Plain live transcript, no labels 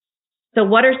So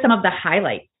what are some of the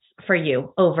highlights for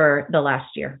you over the last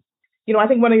year? I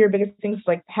think one of your biggest things is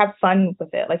like have fun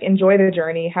with it, like enjoy the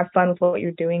journey, have fun with what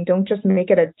you're doing. Don't just make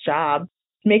it a job,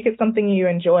 make it something you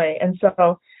enjoy. And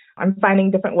so I'm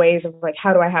finding different ways of like,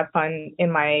 how do I have fun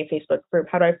in my Facebook group?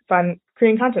 How do I have fun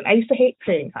creating content? I used to hate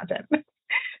creating content. And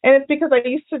it's because I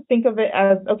used to think of it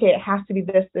as, okay, it has to be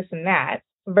this, this, and that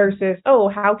versus, oh,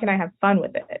 how can I have fun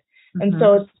with it? And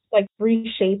so it's like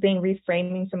reshaping,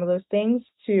 reframing some of those things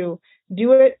to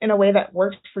do it in a way that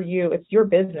works for you. It's your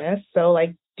business. So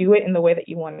like do it in the way that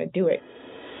you want to do it.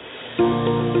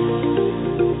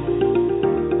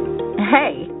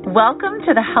 Hey, welcome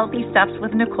to the Healthy Steps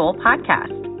with Nicole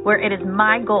podcast, where it is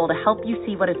my goal to help you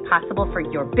see what is possible for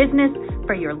your business,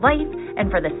 for your life, and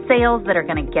for the sales that are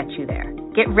going to get you there.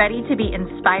 Get ready to be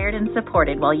inspired and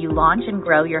supported while you launch and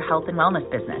grow your health and wellness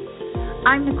business.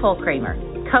 I'm Nicole Kramer,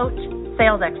 coach,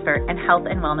 sales expert, and health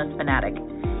and wellness fanatic.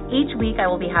 Each week, I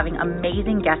will be having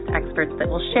amazing guest experts that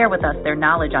will share with us their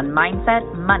knowledge on mindset,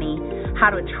 money, how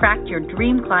to attract your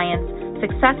dream clients,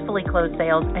 successfully close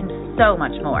sales, and so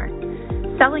much more.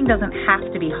 Selling doesn't have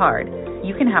to be hard.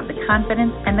 You can have the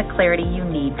confidence and the clarity you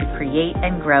need to create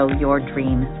and grow your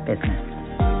dream business.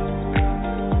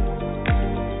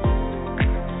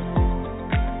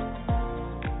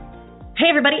 Hey,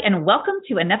 everybody, and welcome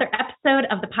to another episode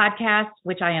of the podcast,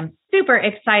 which I am super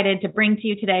excited to bring to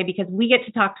you today because we get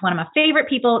to talk to one of my favorite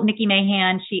people, Nikki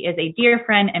Mahan. She is a dear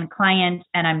friend and client,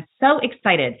 and I'm so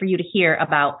excited for you to hear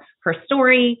about her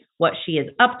story, what she is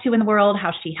up to in the world,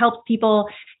 how she helps people,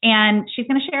 and she's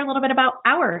going to share a little bit about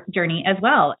our journey as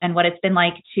well and what it's been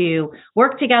like to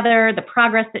work together, the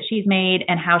progress that she's made,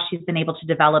 and how she's been able to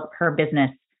develop her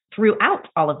business throughout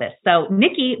all of this. So,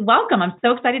 Nikki, welcome. I'm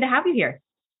so excited to have you here.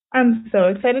 I'm so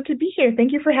excited to be here.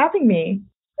 Thank you for having me.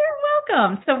 You're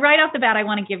welcome. So right off the bat, I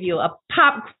want to give you a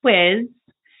pop quiz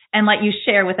and let you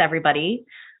share with everybody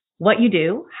what you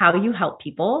do, how you help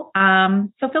people.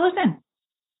 So fill us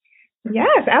in.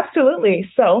 Yes, absolutely.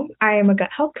 So I am a gut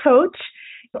health coach.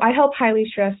 I help highly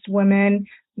stressed women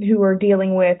who are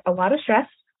dealing with a lot of stress,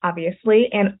 obviously,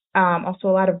 and also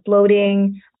a lot of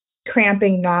bloating,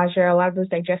 cramping, nausea, a lot of those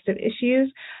digestive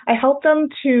issues. I help them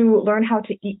to learn how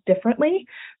to eat differently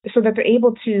so that they're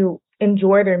able to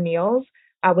enjoy their meals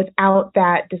without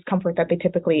that discomfort that they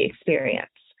typically experience.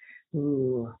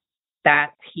 Ooh,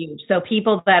 that's huge. So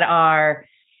people that are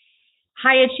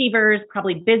high achievers,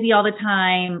 probably busy all the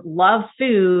time, love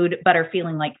food, but are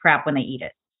feeling like crap when they eat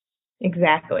it.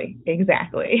 Exactly.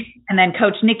 And then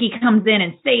Coach Nikki comes in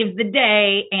and saves the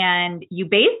day, and you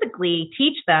basically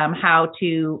teach them how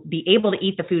to be able to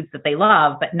eat the foods that they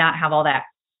love, but not have all that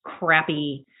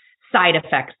crappy side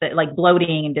effects that like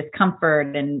bloating and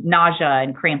discomfort and nausea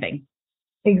and cramping.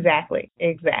 Exactly.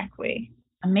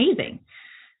 Amazing.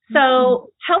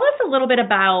 So tell us a little bit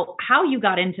about how you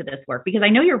got into this work, because I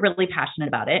know you're really passionate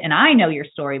about it and I know your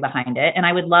story behind it. And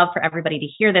I would love for everybody to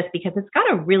hear this because it's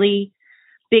got a really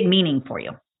big meaning for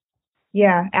you.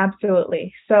 Yeah,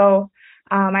 absolutely. So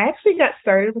I actually got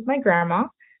started with my grandma,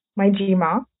 my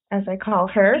G-Ma, as I call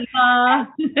her. G-Ma.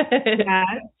 Yeah,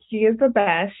 she is the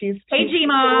best. Hey,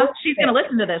 G-Ma. She's going to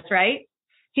listen to this, right?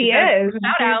 She is.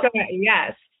 Shout out.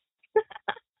 Yes.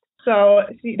 So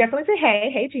she definitely say,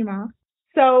 hey, G-Ma.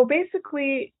 So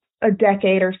basically a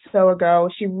decade or so ago,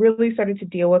 she really started to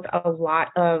deal with a lot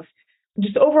of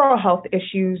just overall health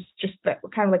issues, just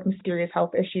kind of like mysterious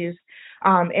health issues.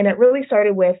 And it really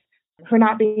started with her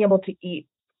not being able to eat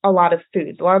a lot of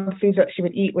foods. A lot of the foods that she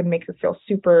would eat would make her feel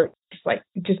super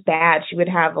just bad. She would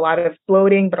have a lot of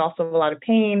bloating, but also a lot of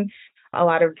pain, a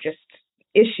lot of just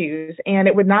issues. And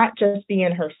it would not just be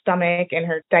in her stomach and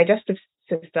her digestive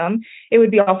system. It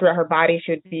would be all throughout her body.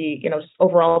 She would be, just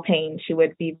overall pain. She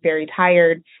would be very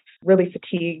tired, really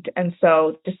fatigued. And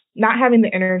so just not having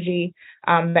the energy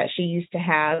that she used to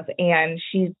have. And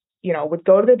she, would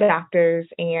go to the doctors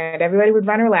and everybody would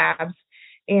run her labs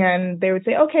and they would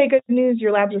say, okay, good news,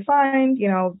 your labs are fine.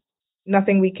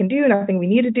 Nothing we can do, nothing we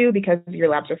need to do because your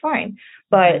labs are fine.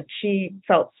 But she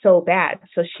felt so bad.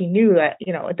 So she knew that,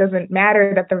 it doesn't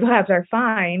matter that the labs are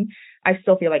fine. I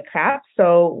still feel like crap.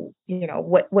 So,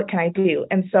 what can I do?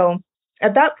 And so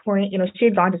at that point, she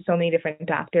had gone to so many different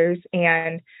doctors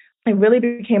and it really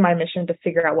became my mission to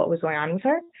figure out what was going on with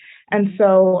her. And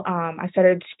so I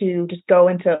started to just go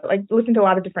into listen to a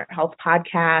lot of different health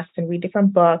podcasts and read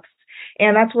different books.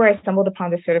 And that's where I stumbled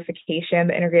upon the certification,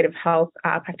 the Integrative Health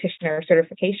Practitioner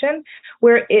certification,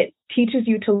 where it teaches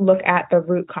you to look at the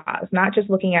root cause, not just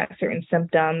looking at certain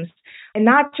symptoms and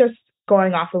not just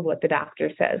going off of what the doctor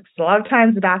says. Because a lot of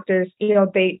times the doctors,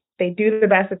 they do the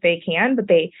best that they can, but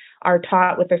they are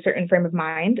taught with a certain frame of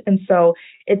mind. And so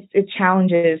it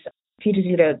challenges teaches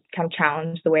you to kind of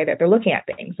challenge the way that they're looking at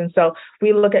things. And so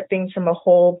we look at things from a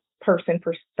whole person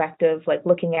perspective, like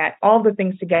looking at all the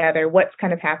things together, what's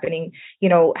kind of happening,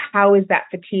 how is that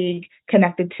fatigue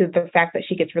connected to the fact that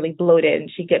she gets really bloated and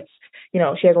she gets,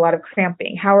 she has a lot of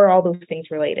cramping? How are all those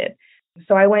things related?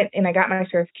 So I went and I got my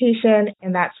certification,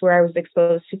 and that's where I was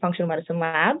exposed to functional medicine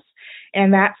labs.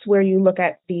 And that's where you look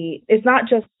at it's not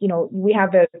just, we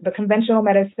have the conventional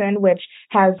medicine, which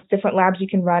has different labs you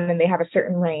can run, and they have a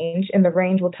certain range, and the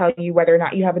range will tell you whether or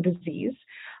not you have a disease.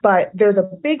 But there's a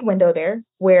big window there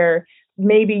where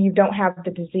maybe you don't have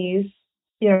the disease,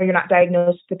 you're not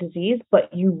diagnosed with the disease,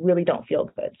 but you really don't feel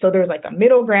good. So there's like a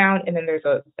middle ground, and then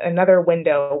there's another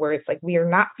window where it's like, we are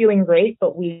not feeling great,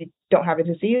 but we don't have a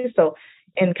disease. So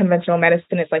in conventional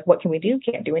medicine, it's like, what can we do?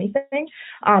 Can't do anything.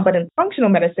 But in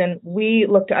functional medicine, we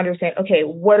look to understand, okay,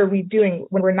 what are we doing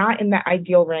when we're not in that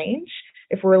ideal range?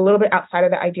 If we're a little bit outside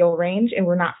of the ideal range and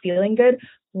we're not feeling good,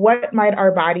 what might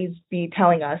our bodies be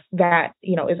telling us that,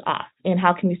 is off, and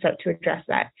how can we start to address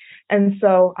that? And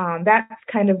so that's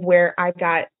kind of where I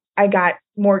got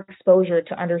more exposure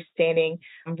to understanding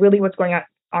really what's going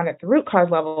on at the root cause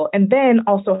level. And then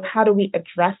also, how do we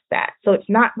address that? So it's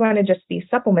not going to just be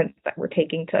supplements that we're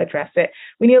taking to address it.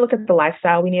 We need to look at the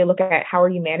lifestyle. We need to look at how are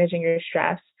you managing your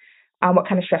stress? What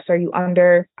kind of stress are you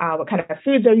under? What kind of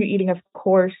foods are you eating, of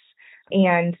course?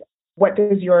 And what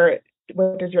does your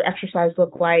exercise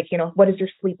look like? What is your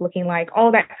sleep looking like?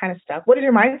 All that kind of stuff. What is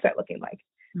your mindset looking like?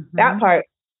 Mm-hmm. That part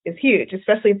is huge,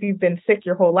 especially if you've been sick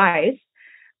your whole life.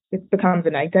 It becomes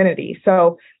an identity.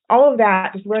 So all of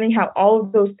that, just learning how all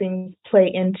of those things play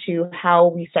into how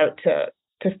we start to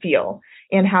feel,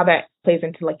 and how that plays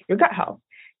into like your gut health.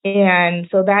 And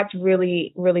so that's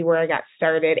really, really where I got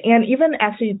started. And even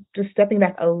actually just stepping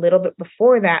back a little bit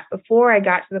before that, before I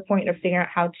got to the point of figuring out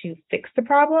how to fix the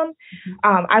problem,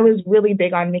 I was really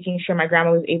big on making sure my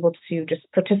grandma was able to just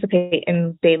participate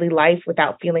in daily life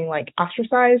without feeling like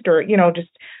ostracized or,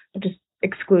 just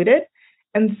excluded.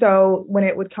 And so when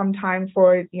it would come time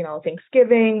for,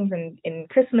 Thanksgivings and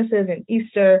Christmases and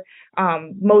Easter,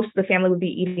 most of the family would be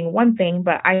eating one thing,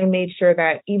 but I made sure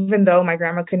that even though my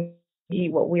grandma couldn't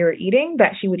eat what we were eating,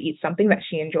 that she would eat something that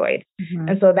she enjoyed. Mm-hmm.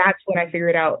 And so that's when I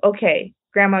figured out, okay,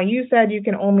 Grandma, you said you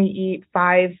can only eat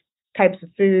 5 types of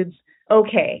foods.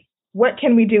 Okay, what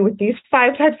can we do with these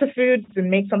 5 types of foods and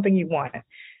make something you want?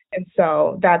 And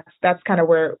so that's kind of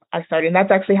where I started. And that's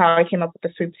actually how I came up with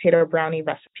the sweet potato brownie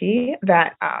recipe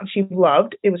that she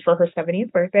loved. It was for her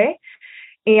 70th birthday.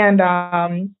 And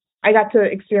I got to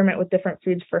experiment with different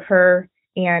foods for her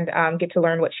and get to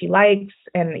learn what she likes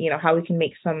and, how we can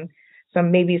make some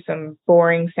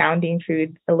boring sounding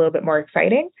food a little bit more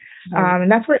exciting. And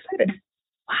that's where it started.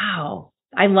 Wow.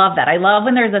 I love that. I love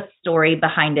when there's a story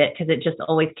behind it, because it just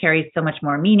always carries so much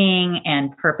more meaning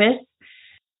and purpose.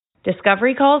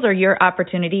 Discovery calls are your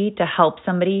opportunity to help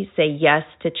somebody say yes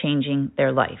to changing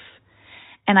their life.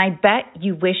 And I bet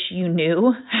you wish you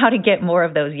knew how to get more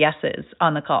of those yeses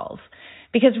on the calls,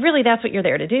 because really that's what you're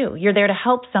there to do. You're there to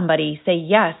help somebody say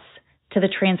yes to the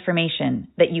transformation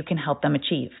that you can help them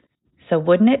achieve. So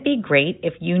wouldn't it be great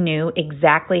if you knew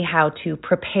exactly how to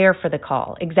prepare for the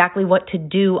call, exactly what to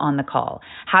do on the call,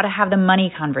 how to have the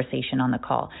money conversation on the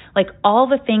call, like all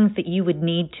the things that you would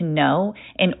need to know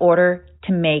in order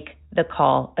to make the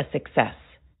call a success?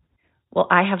 Well,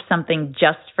 I have something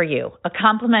just for you, a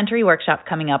complimentary workshop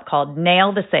coming up called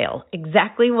Nail the Sale,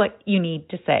 exactly what you need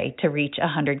to say to reach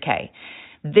 100K.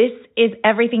 This is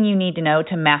everything you need to know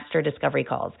to master discovery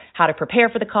calls, how to prepare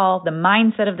for the call, the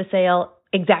mindset of the sale,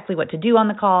 exactly what to do on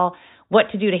the call,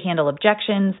 what to do to handle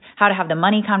objections, how to have the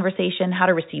money conversation, how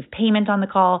to receive payment on the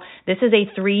call. This is a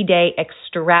 3-day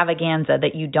extravaganza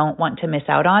that you don't want to miss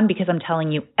out on, because I'm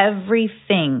telling you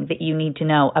everything that you need to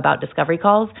know about discovery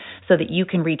calls so that you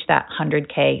can reach that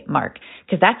 100K mark,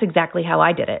 because that's exactly how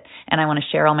I did it. And I want to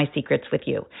share all my secrets with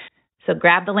you. So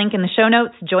grab the link in the show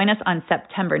notes. Join us on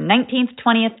September 19th,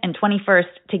 20th, and 21st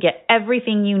to get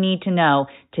everything you need to know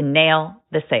to nail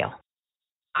the sale.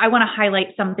 I want to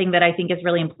highlight something that I think is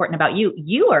really important about you.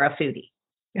 You are a foodie.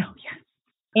 Oh, yes.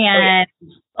 And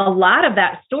a lot of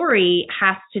that story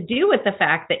has to do with the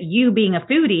fact that you being a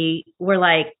foodie were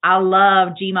like, I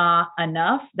love Jima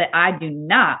enough that I do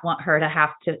not want her to have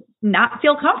to not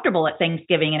feel comfortable at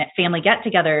Thanksgiving and at family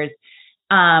get-togethers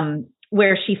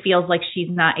where she feels like she's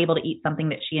not able to eat something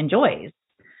that she enjoys.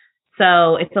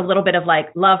 So it's a little bit of like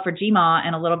love for Jima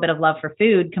and a little bit of love for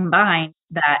food combined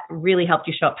that really helped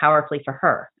you show up powerfully for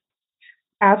her.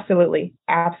 Absolutely.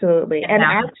 Absolutely. And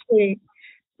actually,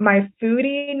 my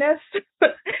foodiness,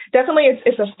 definitely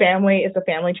it's a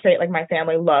family trait. Like my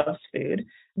family loves food,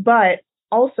 but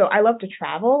also, I love to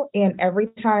travel. And every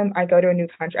time I go to a new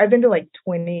country, I've been to like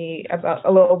about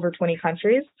a little over 20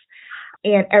 countries.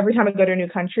 And every time I go to a new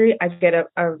country, I get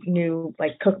a new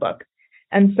like cookbook.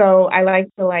 And so I like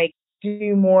to like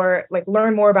do more, like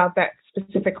learn more about that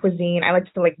specific cuisine. I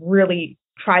like to like really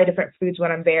try different foods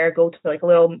when I'm there, go to like a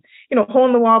little, hole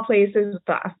in the wall places with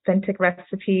the authentic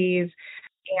recipes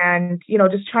and,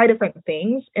 just try different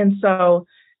things. And so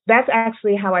that's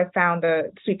actually how I found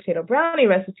the sweet potato brownie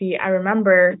recipe. I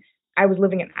remember I was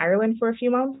living in Ireland for a few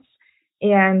months.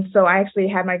 And so I actually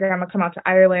had my grandma come out to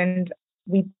Ireland.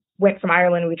 We went from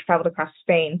Ireland, we traveled across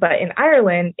Spain. But in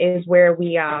Ireland is where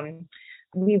we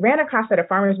ran across at a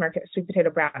farmer's market sweet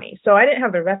potato brownie. So I didn't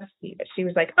have the recipe, but she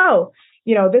was like, oh,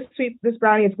 this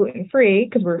brownie is gluten-free,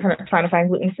 because we were kind of trying to find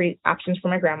gluten-free options for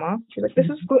my grandma. She was like,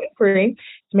 this is gluten-free.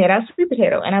 It's made out of sweet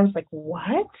potato. And I was like,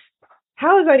 what?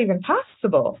 How is that even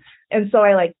possible? And so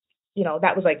I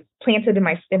that was like planted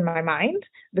in my mind.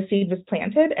 The seed was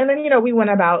planted. And then, we went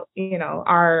about,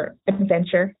 our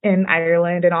adventure in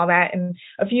Ireland and all that. And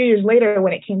a few years later,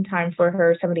 when it came time for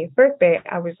her 70th birthday,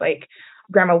 I was like,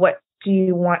 Grandma, what do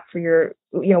you want for your,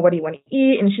 what do you want to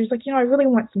eat? And she was like, I really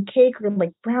want some cake or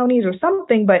like brownies or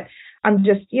something, but I'm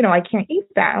just, I can't eat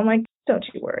that. I'm like, don't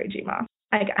you worry, Gma.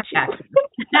 I got you.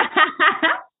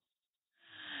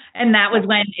 And that was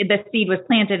when the seed was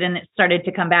planted and it started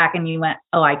to come back and you went,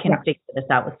 oh, I can figure this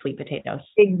out with sweet potatoes.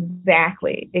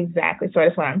 Exactly. So I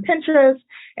just went on Pinterest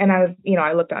and I was,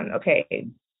 I looked on,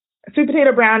 sweet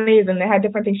potato brownies, and they had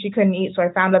different things she couldn't eat. So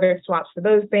I found other swaps for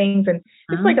those things. And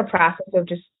it's like a process of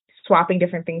just swapping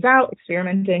different things out,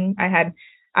 experimenting.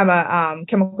 I'm a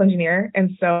chemical engineer,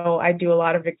 and so I do a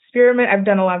lot of I've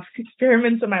done a lot of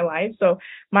experiments in my life. So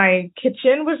my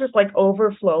kitchen was just like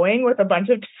overflowing with a bunch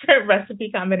of different recipe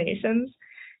combinations,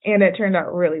 and it turned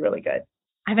out really, really good.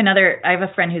 I have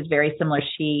a friend who's very similar.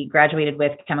 She graduated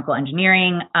with chemical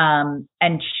engineering, and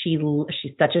she's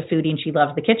such a foodie and she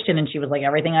loves the kitchen. And she was like,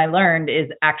 everything I learned is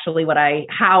actually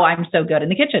how I'm so good in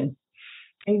the kitchen.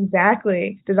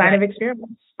 Exactly. Design of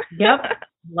experiments. Yep.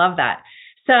 Love that.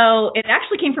 So it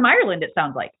actually came from Ireland, it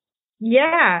sounds like.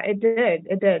 Yeah, it did.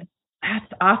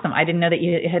 That's awesome. I didn't know that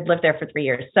you had lived there for 3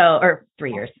 years. Or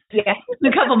 3 years. Yeah.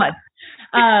 A couple months.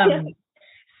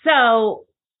 So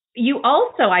you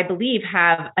also, I believe,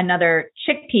 have another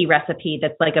chickpea recipe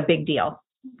that's like a big deal.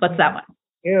 What's that one?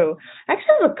 I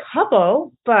actually have a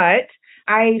couple, but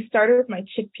I started with my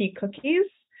chickpea cookies.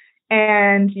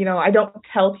 And, I don't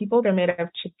tell people they're made of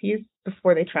chickpeas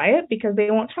before they try it because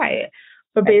they won't try it.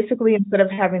 But basically, instead of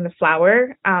having the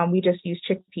flour, we just use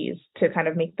chickpeas to kind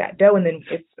of make that dough. And then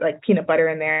it's like peanut butter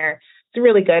in there. It's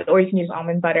really good. Or you can use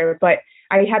almond butter. But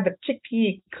I had the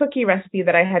chickpea cookie recipe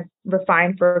that I had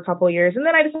refined for a couple of years. And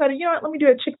then I decided, let me do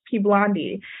a chickpea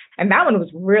blondie. And that one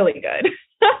was really good.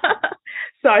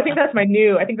 So I think that's my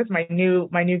new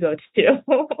go-to.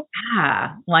 Well,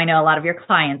 I know a lot of your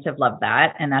clients have loved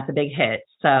that, and that's a big hit.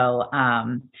 So,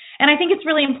 and I think it's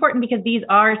really important because these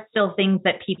are still things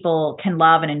that people can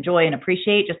love and enjoy and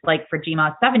appreciate. Just like for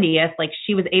Gma's 70th, like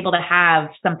she was able to have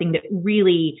something that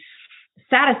really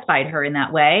satisfied her in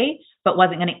that way, but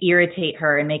wasn't going to irritate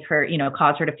her and make her,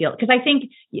 cause her to feel, because I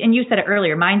think, and you said it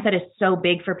earlier, mindset is so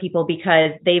big for people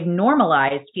because they've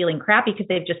normalized feeling crappy because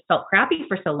they've just felt crappy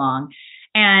for so long,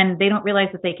 and they don't realize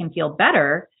that they can feel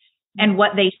better. And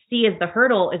what they see as the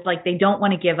hurdle is like, they don't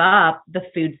want to give up the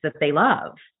foods that they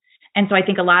love. And so I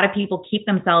think a lot of people keep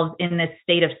themselves in this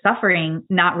state of suffering,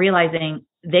 not realizing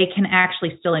they can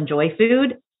actually still enjoy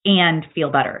food and feel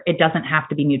better. It doesn't have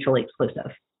to be mutually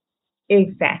exclusive.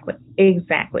 Exactly.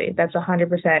 That's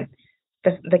 100%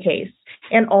 the case.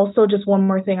 And also just one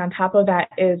more thing on top of that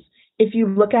is if you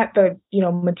look at the,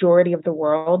 majority of the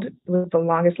world with the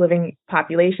longest living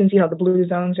populations, the blue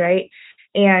zones, right?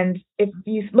 And if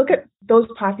you look at those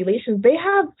populations, they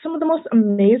have some of the most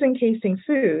amazing tasting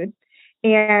food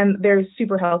and they're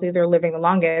super healthy. They're living the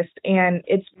longest. And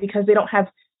it's because they don't have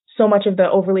so much of the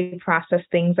overly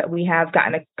processed things that we have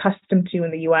gotten accustomed to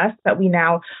in the U.S. that we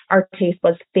now, our taste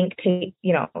buds think they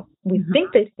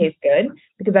taste good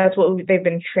because that's what they've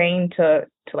been trained to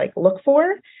like look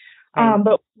for. Right.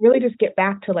 But really just get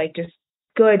back to like just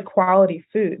good quality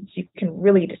foods. You can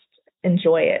really just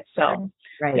enjoy it. So,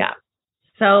 right. Yeah.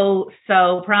 So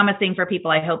promising for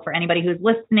people. I hope for anybody who's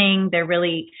listening, they're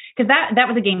really, because that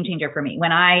was a game changer for me.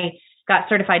 When I got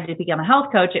certified to become a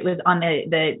health coach, it was on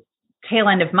the tail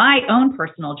end of my own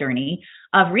personal journey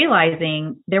of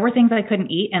realizing there were things I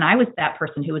couldn't eat. And I was that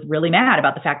person who was really mad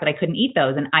about the fact that I couldn't eat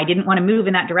those. And I didn't want to move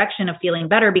in that direction of feeling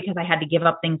better because I had to give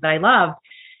up things that I loved.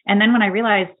 And then when I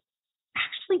realized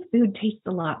actually food tastes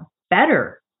a lot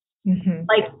better,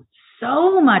 like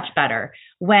so much better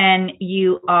when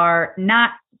you are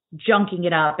not junking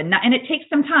it up and it takes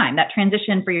some time. That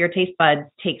transition for your taste buds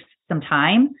takes some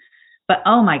time, but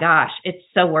oh my gosh, it's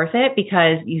so worth it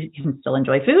because you can still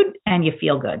enjoy food and you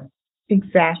feel good.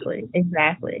 Exactly.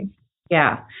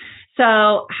 Yeah.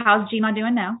 So how's Jima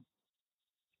doing now?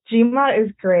 Jima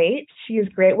is great. She is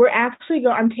great. We're actually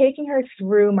I'm taking her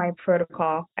through my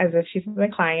protocol as if she's my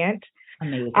client.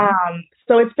 Amazing.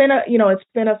 So it's been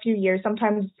a few years.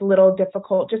 Sometimes it's a little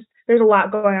difficult. Just there's a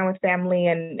lot going on with family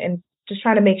and just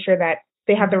trying to make sure that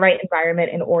they have the right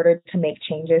environment in order to make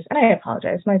changes. And I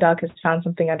apologize. My dog has found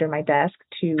something under my desk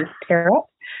to tear up.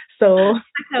 So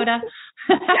Coda.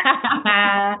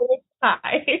 Hi.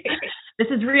 This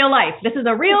is real life. This is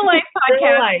a real life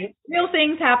podcast. Real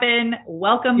things happen.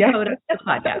 Welcome, Coda, to the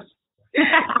podcast.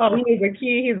 Oh,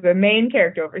 he's the main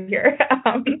character over here.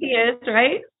 He is,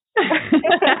 right?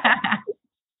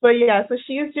 But yeah, so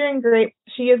she is doing great.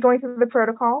 She is going through the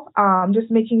protocol, just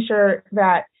making sure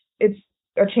that it's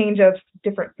a change of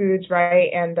different foods, right?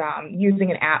 And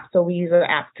using an app. So we use an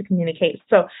app to communicate.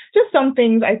 So just some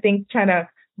things I think trying to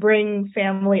bring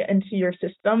family into your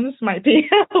systems might be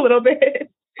a little bit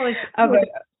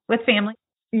with family.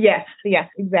 Yes,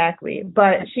 exactly.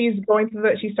 But she's going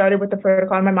through she started with the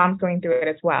protocol, and my mom's going through it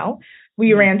as well.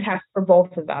 We ran tests for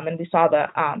both of them, and we saw the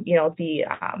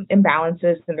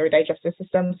imbalances in their digestive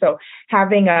system. So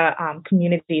having a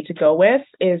community to go with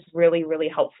is really, really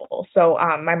helpful. So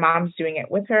my mom's doing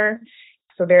it with her.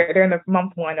 So they're in the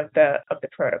month 1 of the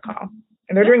protocol,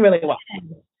 and they're doing really well.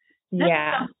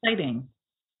 That's so exciting.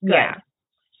 Good. Yeah.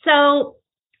 So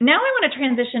now I want to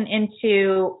transition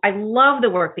into, I love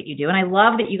the work that you do, and I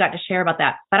love that you got to share about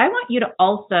that, but I want you to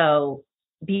also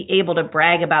be able to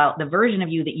brag about the version of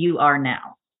you that you are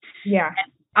now. Yeah.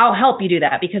 And I'll help you do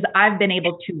that because I've been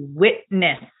able to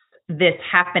witness this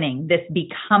happening, this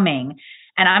becoming,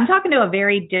 and I'm talking to a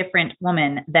very different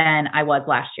woman than I was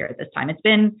last year at this time. I would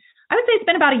say it's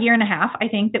been about a year and a half, I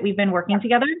think, that we've been working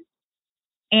together.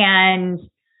 And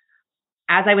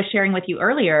as I was sharing with you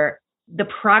earlier, the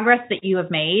progress that you have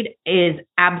made is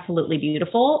absolutely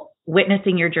beautiful.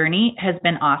 Witnessing your journey has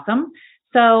been awesome.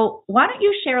 So why don't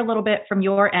you share a little bit from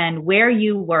your end where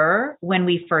you were when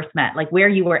we first met, like where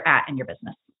you were at in your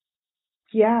business?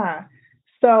 Yeah.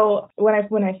 So when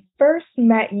I first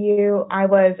met you, I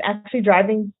was actually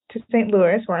driving to St.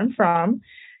 Louis, where I'm from,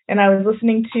 and I was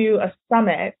listening to a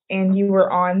summit, and you were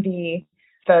on the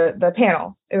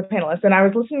panelist, and I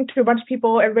was listening to a bunch of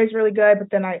people. Everybody's really good, but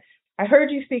then I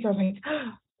heard you speak. I was like,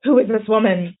 oh, who is this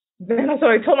woman? Then so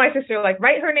I told my sister, like,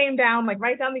 write her name down, like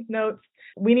write down these notes.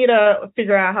 We need to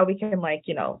figure out how we can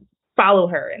follow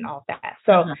her and all that.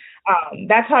 So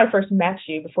that's how I first met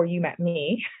you before you met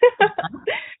me.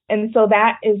 And so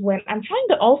that is when I'm trying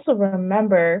to also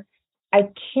remember, I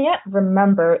can't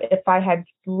remember if I had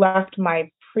left my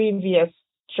previous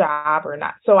job or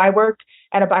not. So I worked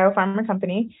at a biopharma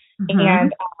company,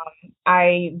 and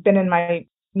I've been in my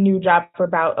new job for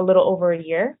about a little over a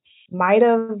year. Might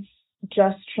have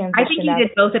just transitioned. I think you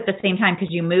did both at the same time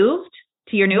because you moved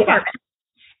to your new apartment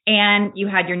and you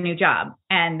had your new job,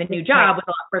 and the new job was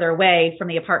a lot further away from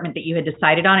the apartment that you had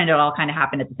decided on, and it all kind of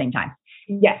happened at the same time.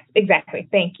 Yes, exactly.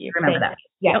 Thank you. Remember that.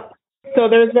 Yeah. Yep. So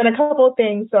there's been a couple of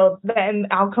things. So then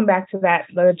I'll come back to that,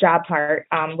 the job part,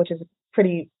 which is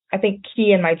pretty, I think,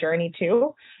 key in my journey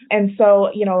too. And so,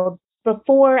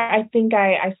 before, I think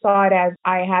I saw it as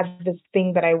I had this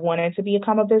thing that I wanted to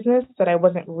become a business, that I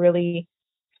wasn't really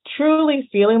truly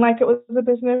feeling like it was a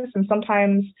business. And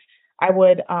sometimes I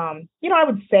would, I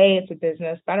would say it's a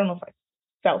business, but I don't know if I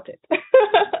felt it.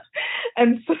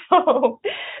 And so,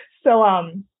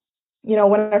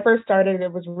 when I first started,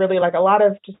 it was really like a lot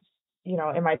of just,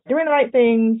 am I doing the right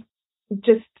things?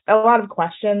 Just a lot of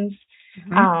questions.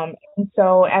 And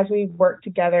so as we worked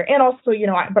together, and also,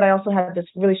 but I also had this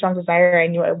really strong desire. I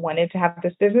knew I wanted to have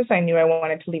this business. I knew I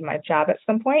wanted to leave my job at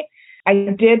some point. I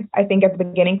did, I think at the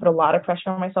beginning, put a lot of pressure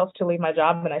on myself to leave my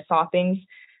job, and I saw things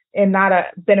in not a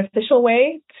beneficial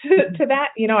way to that.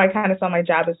 I kind of saw my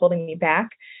job as holding me back.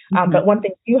 But one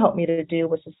thing you helped me to do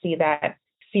was to see it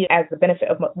as the benefit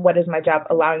of what is my job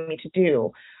allowing me to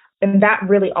do. And that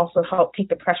really also helped take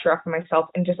the pressure off of myself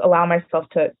and just allow myself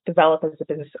to develop as a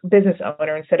business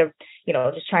owner instead of,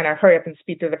 just trying to hurry up and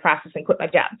speed through the process and quit my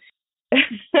job.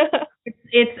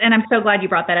 And I'm so glad you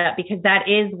brought that up, because that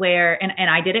is where, and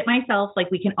I did it myself, like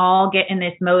we can all get in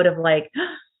this mode of like,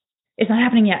 it's not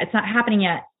happening yet. It's not happening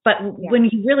yet. But when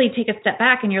you really take a step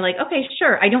back and you're like, okay,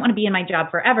 sure, I don't want to be in my job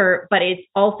forever, but it's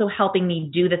also helping me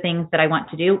do the things that I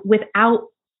want to do without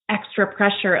extra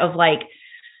pressure of like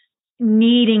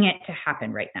needing it to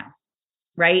happen right now,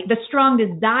 right? The strong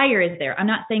desire is there. I'm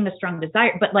not saying the strong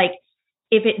desire, but like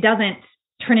if it doesn't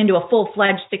turn into a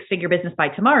full-fledged 6-figure business by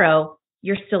tomorrow,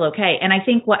 you're still okay. And I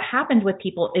think what happens with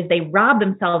people is they rob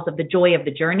themselves of the joy of the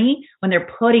journey when they're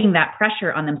putting that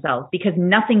pressure on themselves, because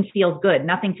nothing feels good.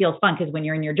 Nothing feels fun. Because when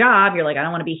you're in your job, you're like, I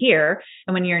don't want to be here.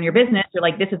 And when you're in your business, you're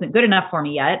like, this isn't good enough for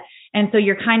me yet. And so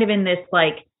you're kind of in this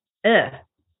like,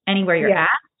 anywhere you're at,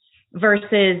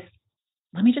 versus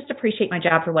let me just appreciate my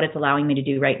job for what it's allowing me to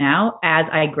do right now as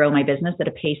I grow my business at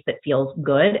a pace that feels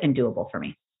good and doable for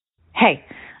me. Hey,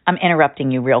 I'm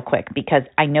interrupting you real quick because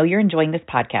I know you're enjoying this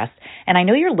podcast, and I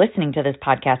know you're listening to this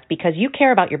podcast because you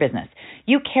care about your business.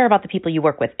 You care about the people you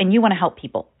work with, and you want to help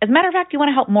people. As a matter of fact, you want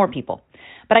to help more people.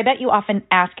 But I bet you often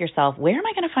ask yourself, where am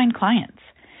I going to find clients?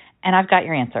 And I've got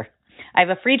your answer. I have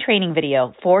a free training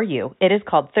video for you. It is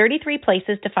called 33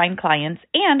 Places to Find Clients,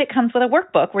 and it comes with a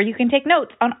workbook where you can take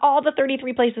notes on all the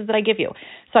 33 places that I give you.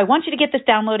 So I want you to get this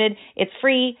downloaded. It's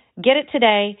free. Get it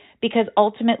today, because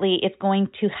ultimately it's going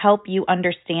to help you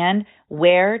understand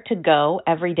where to go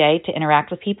every day to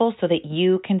interact with people so that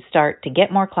you can start to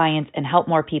get more clients and help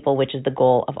more people, which is the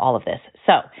goal of all of this.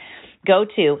 So go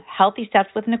to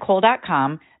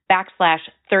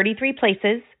healthystepswithnicole.com/33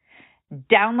 places,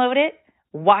 download it,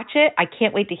 watch it. I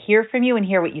can't wait to hear from you and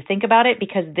hear what you think about it,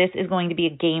 because this is going to be a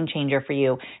game changer for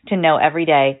you to know every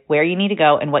day where you need to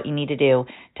go and what you need to do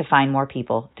to find more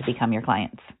people to become your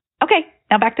clients. Okay,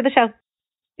 now back to the show.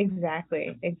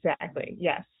 Exactly.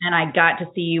 Yes. And I got to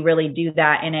see you really do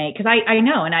that because I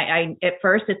know, and I at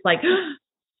first it's like,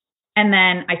 and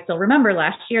then I still remember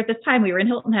last year at this time, we were in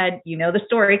Hilton Head. You know the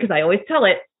story because I always tell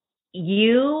it.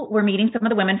 You were meeting some of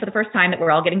the women for the first time that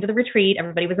were all getting to the retreat.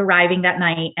 Everybody was arriving that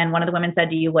night. And one of the women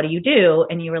said to you, what do you do?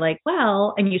 And you were like,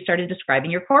 well, and you started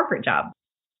describing your corporate job.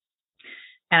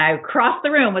 And I crossed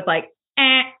the room with like,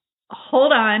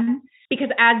 hold on. Because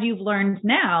as you've learned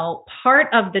now,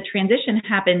 part of the transition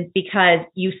happens because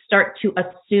you start to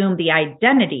assume the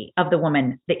identity of the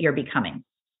woman that you're becoming.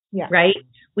 Yeah. Right?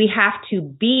 We have to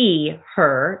be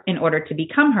her in order to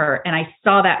become her. And I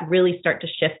saw that really start to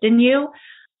shift in you,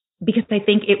 because I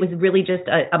think it was really just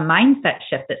a mindset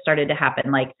shift that started to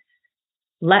happen. Like,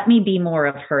 let me be more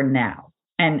of her now.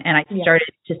 And I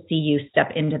started to see you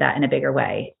step into that in a bigger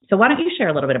way. So why don't you share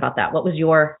a little bit about that? What was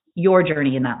your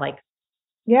journey in that like?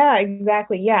 Yeah,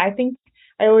 exactly. Yeah, I think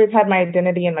I always had my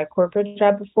identity in my corporate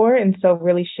job before. And so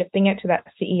really shifting it to that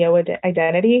CEO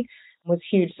identity was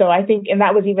huge. So I think, and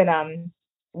that was even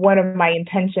one of my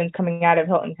intentions coming out of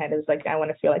Hilton Head is like, I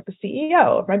want to feel like the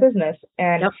CEO of my business.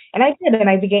 And and I did, and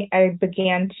I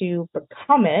began to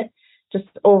become it just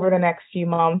over the next few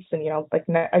months, and like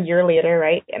a year later,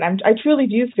 right? And I truly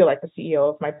do feel like the CEO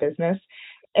of my business.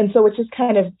 And so it's just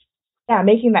kind of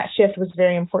making that shift was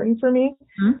very important for me,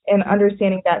 and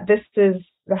understanding that this is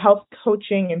the health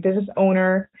coaching and business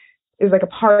owner is like a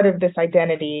part of this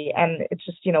identity, and it's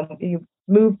just you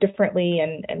move differently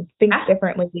and think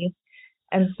differently.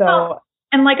 And so,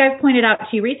 and like I've pointed out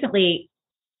to you recently,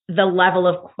 the level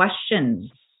of questions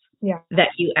that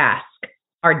you ask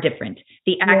are different.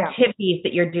 The activities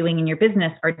that you're doing in your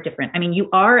business are different. I mean, you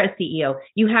are a CEO.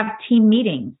 You have team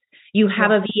meetings. You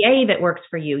have a VA that works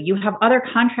for you. You have other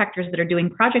contractors that are doing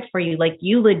projects for you. Like,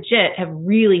 you legit have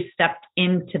really stepped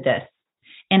into this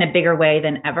in a bigger way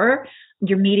than ever.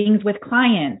 Your meetings with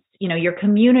clients, your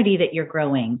community that you're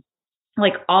growing.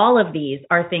 Like, all of these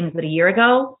are things that a year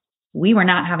ago, we were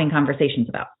not having conversations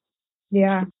about.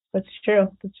 Yeah, that's true.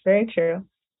 That's very true.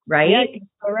 Right? Yeah,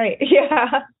 right.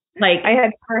 Yeah. Like, I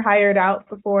had never hired out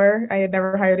before. I had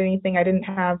never hired anything. I didn't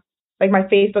have, like, my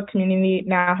Facebook community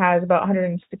now has about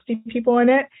 160 people in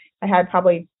it. I had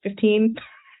probably 15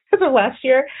 as of last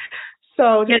year.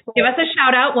 So give us a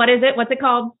shout out. What is it? What's it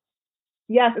called?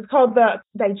 Yes, it's called the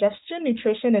Digestion,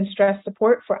 Nutrition, and Stress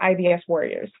Support for IBS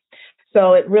Warriors.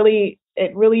 So it really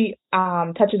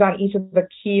touches on each of the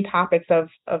key topics of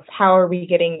how are we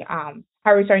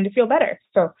starting to feel better.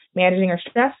 So managing our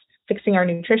stress, fixing our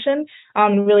nutrition,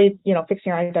 really,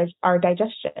 fixing our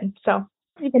digestion. So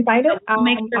you can find it. We'll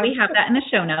make sure we have that in the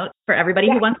show notes for everybody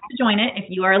who wants to join it. If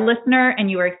you are a listener and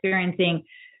you are experiencing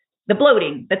the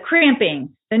bloating, the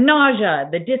cramping, the nausea,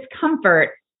 the discomfort,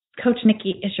 Coach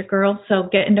Nikki is your girl. So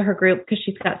get into her group because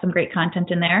she's got some great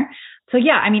content in there. So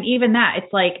even that,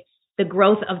 it's like the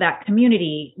growth of that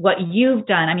community, what you've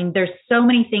done. I mean, there's so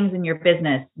many things in your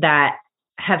business that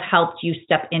have helped you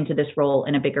step into this role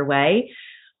in a bigger way.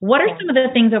 What are some of the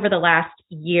things over the last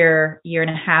year and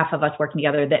a half of us working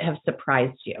together that have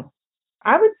surprised you?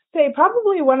 I would say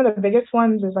probably one of the biggest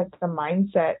ones is like the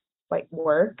mindset, like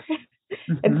work.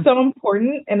 It's so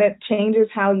important, and it changes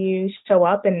how you show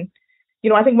up. And,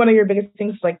 I think one of your biggest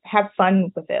things is like have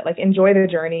fun with it, like enjoy the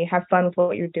journey, have fun with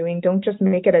what you're doing. Don't just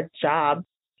make it a job.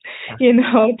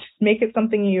 just make it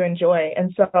something you enjoy.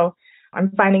 And so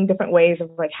I'm finding different ways of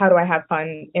like, how do I have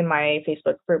fun in my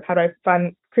Facebook group? How do I have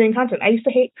fun creating content? I used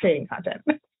to hate creating content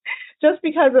just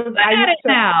because of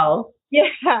now.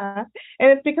 Yeah.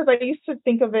 And it's because I used to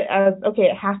think of it as, okay,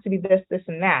 it has to be this, this,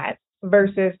 and that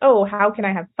versus, oh, how can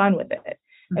I have fun with it?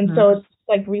 And so it's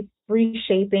like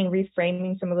reshaping,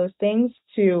 reframing some of those things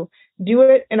to do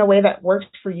it in a way that works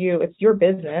for you. It's your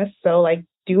business. So like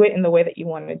do it in the way that you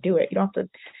want to do it. You don't have to,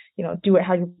 do it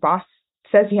how your boss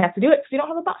says you have to do it because you don't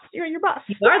have a boss. You're your boss.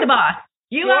 You are the boss.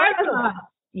 You are the boss.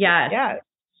 Yes. Yeah.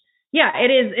 Yeah,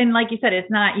 it is. And like you said, it's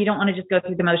not, you don't want to just go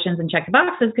through the motions and check the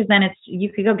boxes because then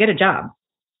you could go get a job.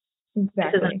 Exactly.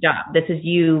 This isn't a job. This is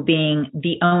you being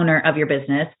the owner of your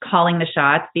business, calling the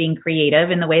shots, being creative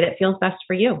in the way that feels best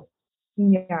for you.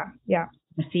 Yeah. Yeah.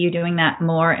 I see you doing that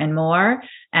more and more.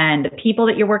 And the people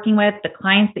that you're working with, the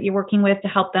clients that you're working with to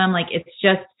help them, like it's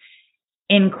just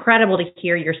incredible to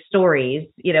hear your stories.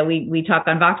 We talk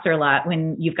on Voxer a lot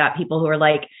when you've got people who are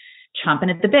like chomping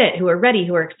at the bit, who are ready,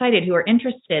 who are excited, who are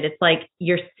interested. It's like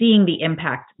you're seeing the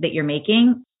impact that you're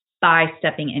making by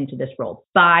stepping into this role,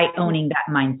 by owning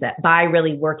that mindset, by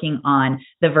really working on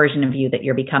the version of you that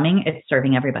you're becoming. It's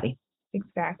serving everybody.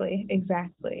 Exactly.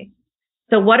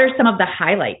 So what are some of the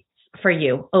highlights for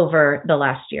you over the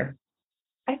last year?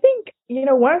 I think,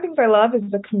 one of the things I love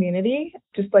is the community,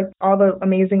 just like all the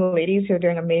amazing ladies who are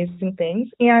doing amazing things.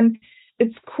 And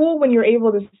it's cool when you're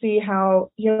able to see how,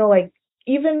 like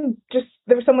even just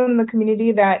there was someone in the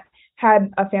community that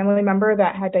had a family member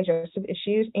that had digestive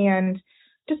issues, and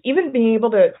just even being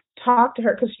able to talk to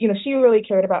her because, she really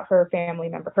cared about her family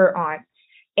member, her aunt.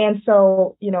 And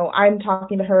so, I'm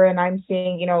talking to her and I'm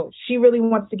seeing, she really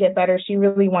wants to get better. She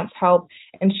really wants help.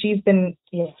 And she's been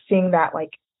seeing that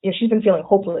like, she's been feeling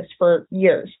hopeless for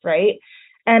years, right?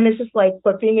 And it's just like,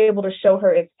 but being able to show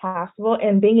her it's possible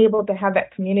and being able to have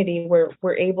that community where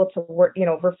we're able to work,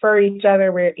 refer each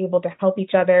other, we're able to help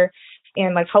each other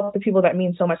and like help the people that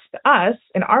mean so much to us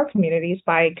in our communities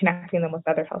by connecting them with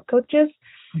other health coaches.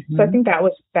 Mm-hmm. So I think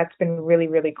that's been really,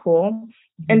 really cool.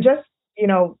 Mm-hmm. And just,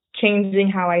 changing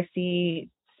how I see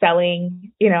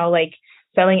selling, like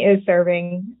selling is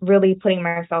serving, really putting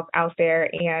myself out there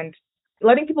and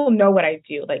letting people know what I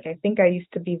do. Like, I think I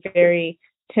used to be very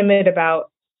timid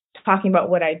about talking about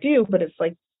what I do, but it's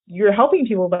like you're helping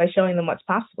people by showing them what's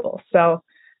possible. So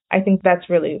I think that's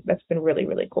been really,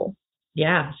 really cool.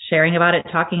 Yeah. Sharing about it,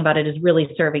 talking about it is really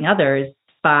serving others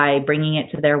by bringing it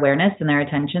to their awareness and their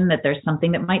attention that there's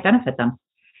something that might benefit them.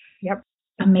 Yep.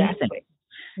 Amazing. Exactly.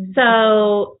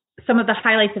 So some of the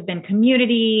highlights have been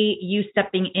community, you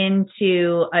stepping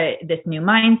into this new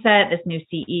mindset, this new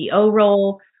CEO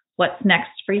role. What's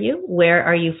next for you? Where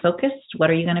are you focused? What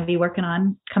are you going to be working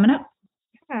on coming up?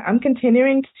 Yeah, I'm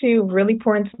continuing to really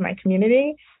pour into my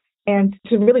community and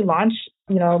to really launch,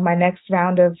 my next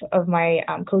round of my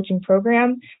coaching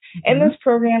program. Mm-hmm. In this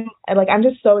program, I'm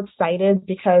just so excited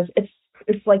because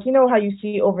it's like, how you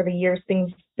see over the years,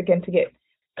 things begin to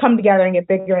come together and get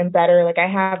bigger and better. Like I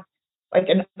have like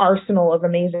an arsenal of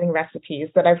amazing recipes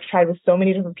that I've tried with so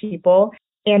many different people,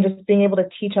 and just being able to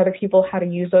teach other people how to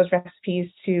use those recipes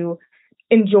to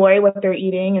enjoy what they're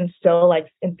eating and still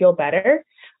and feel better.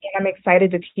 And I'm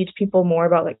excited to teach people more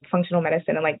about functional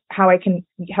medicine and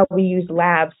how we use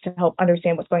labs to help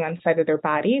understand what's going on inside of their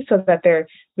body so that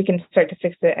we can start to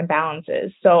fix the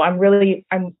imbalances. So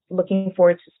I'm looking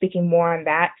forward to speaking more on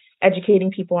that, educating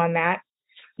people on that.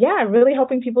 Yeah, really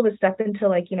helping people to step into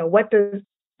what does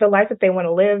the life that they want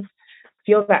to live,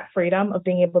 feel that freedom of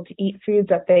being able to eat foods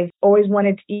that they've always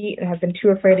wanted to eat and have been too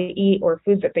afraid to eat, or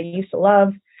foods that they used to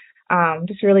love.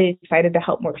 Just really excited to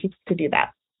help more people to do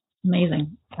that.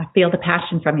 Amazing. I feel the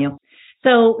passion from you.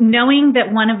 So knowing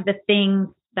that one of the things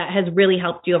that has really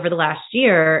helped you over the last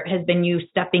year has been you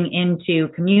stepping into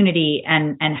community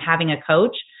and having a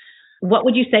coach, what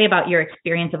would you say about your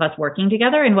experience of us working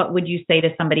together? And what would you say to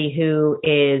somebody who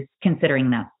is considering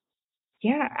that?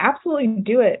 Yeah, absolutely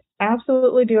do it.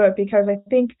 Absolutely do it. Because I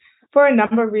think for a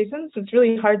number of reasons, it's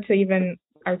really hard to even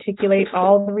articulate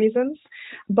all the reasons.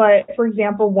 But for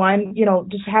example, one,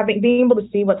 just being able to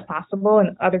see what's possible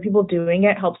and other people doing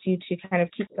it helps you to kind of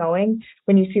keep going.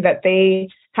 When you see that they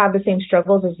have the same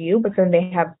struggles as you, but then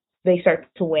they start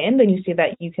to win, then you see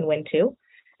that you can win too.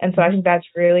 And so I think that's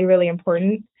really, really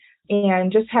important.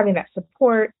 And just having that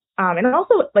support, and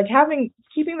also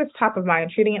keeping this top of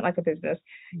mind, treating it like a business.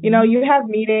 Mm-hmm. You have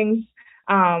meetings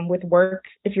with work.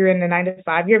 If you're in a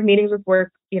 9-to-5, you have meetings with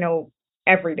work,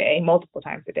 every day, multiple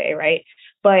times a day, right?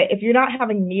 But if you're not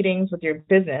having meetings with your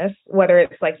business, whether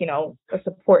it's a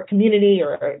support community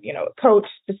or a coach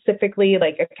specifically,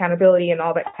 accountability and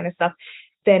all that kind of stuff,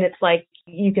 then it's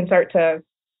you can start to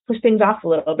push things off a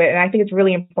little bit. And I think it's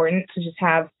really important to just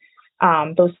have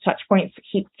those touch points to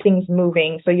keep things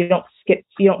moving, so you don't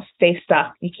stay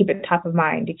stuck. You keep it top of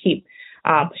mind. You keep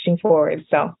pushing forward.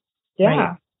 So, yeah.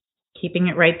 Right. Keeping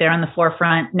it right there on the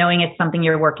forefront, knowing it's something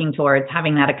you're working towards,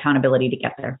 having that accountability to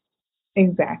get there.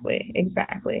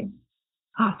 Exactly.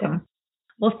 Awesome.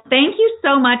 Well, thank you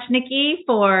so much, Nikki,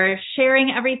 for sharing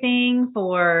everything,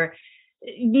 for,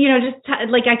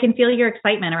 I can feel your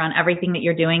excitement around everything that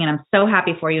you're doing. And I'm so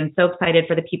happy for you and so excited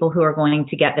for the people who are going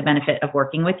to get the benefit of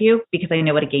working with you, because I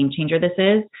know what a game changer this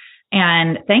is.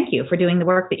 And thank you for doing the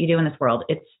work that you do in this world.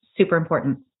 It's super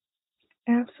important.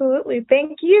 Absolutely.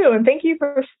 Thank you. And thank you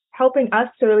for helping us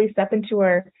to really step into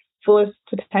our fullest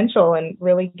potential and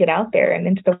really get out there and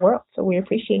into the world. So we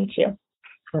appreciate you.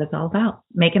 That's what it's all about,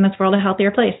 making this world a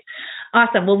healthier place.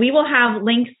 Awesome. Well, we will have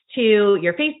links to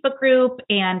your Facebook group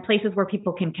and places where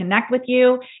people can connect with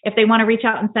you. If they want to reach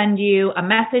out and send you a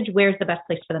message, where's the best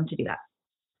place for them to do that?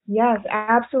 Yes,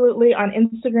 absolutely. On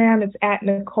Instagram, it's at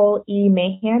Nicole E.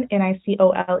 Mahan,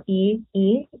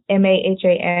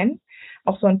 NicoleEMahan.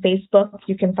 Also on Facebook,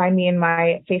 you can find me in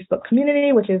my Facebook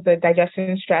community, which is the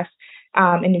Digestion, Stress,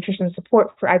 and Nutrition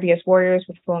Support for IBS Warriors,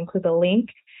 which will include the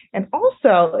link. And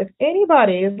also, if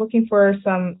anybody is looking for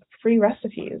some free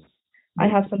recipes, I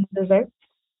have some desserts.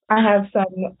 I have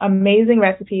some amazing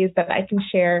recipes that I can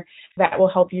share that will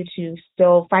help you to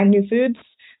still find new foods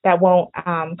that won't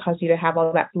cause you to have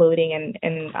all that bloating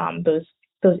and those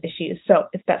issues. So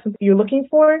if that's something you're looking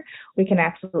for, we can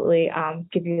absolutely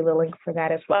give you the link for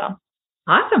that as well.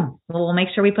 Awesome. Well, we'll make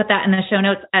sure we put that in the show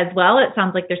notes as well. It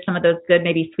sounds like there's some of those good,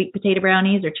 maybe sweet potato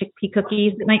brownies or chickpea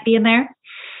cookies that might be in there.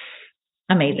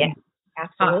 Amazing. Yeah,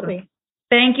 absolutely. Awesome.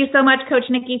 Thank you so much, Coach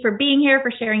Nikki, for being here, for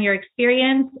sharing your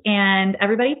experience. And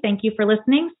everybody, thank you for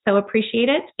listening. So appreciate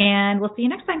it. And we'll see you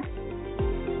next time.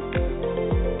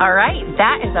 All right.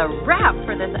 That is a wrap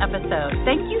for this episode.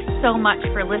 Thank you so much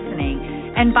for listening.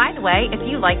 And by the way, if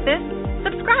you like this,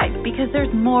 subscribe, because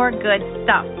there's more good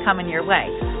stuff coming your way.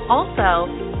 Also,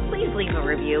 please leave a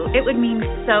review. It would mean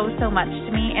so much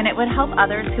to me, and it would help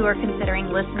others who are considering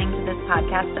listening to this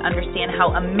podcast to understand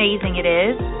how amazing it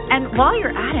is. And while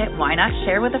you're at it, why not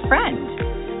share with a friend?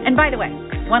 And by the way,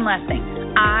 one last thing.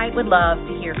 I would love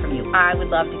to hear from you. I would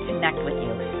love to connect with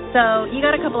you. So you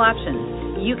got a couple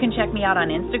options. You can check me out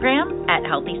on Instagram at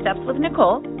Healthy Steps with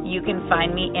Nicole. You can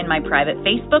find me in my private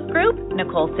Facebook group,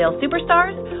 Nicole Sales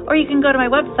Superstars, or you can go to my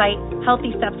website,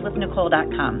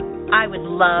 healthystepswithnicole.com. I would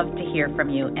love to hear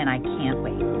from you, and I can't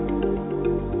wait.